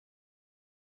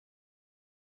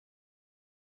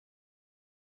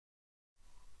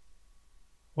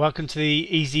Welcome to the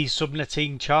easy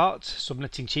subnetting chart,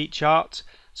 subnetting cheat chart.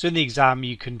 So in the exam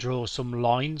you can draw some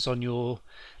lines on your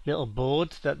little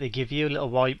board that they give you, a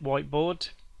little whiteboard.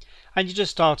 And you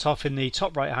just start off in the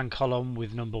top right hand column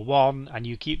with number 1 and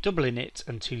you keep doubling it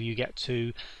until you get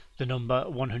to the number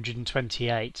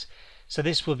 128. So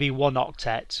this will be 1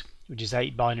 octet, which is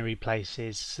 8 binary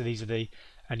places. So these are the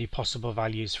only possible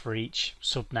values for each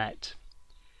subnet.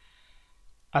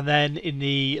 And then in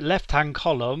the left hand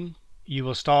column you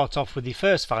will start off with the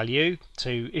first value.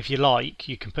 So if you like,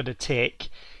 you can put a tick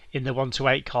in the 1 to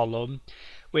 8 column,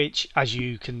 which as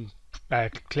you can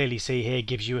clearly see here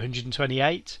gives you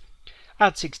 128.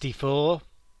 Add 64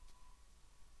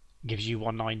 gives you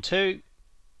 192,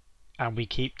 and we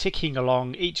keep ticking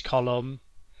along each column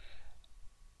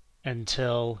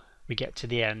until we get to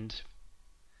the end.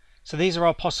 So these are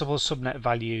our possible subnet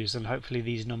values, and hopefully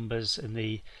these numbers in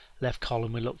the left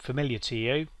column will look familiar to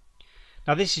you.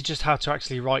 Now this is just how to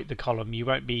actually write the column. You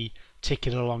won't be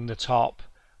ticking along the top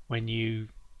when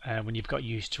you've got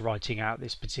used to writing out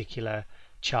this particular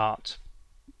chart.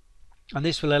 And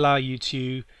this will allow you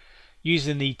to,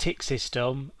 using the tick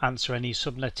system, answer any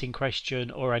subnetting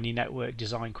question or any network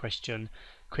design question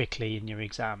quickly in your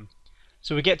exam.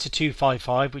 So we get to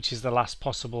 255, which is the last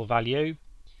possible value.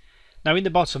 Now in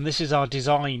the bottom, this is our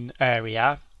design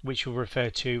area, which we'll refer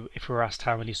to if we're asked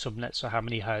how many subnets or how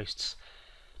many hosts.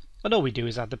 And all we do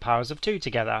is add the powers of 2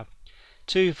 together.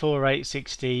 2, 4, 8,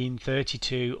 16,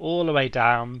 32, all the way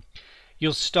down.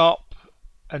 You'll stop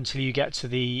until you get to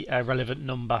the relevant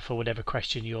number for whatever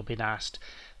question you're being asked.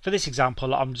 For this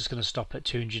example, I'm just going to stop at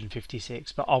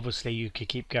 256, but obviously you could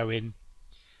keep going.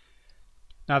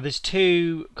 Now there's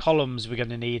 2 columns we're going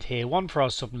to need here, one for our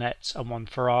subnets and one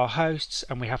for our hosts,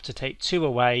 and we have to take 2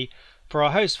 away for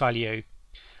our host value,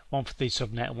 one for the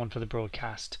subnet and one for the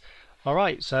broadcast.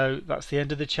 Alright, so that's the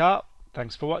end of the chart.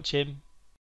 Thanks for watching.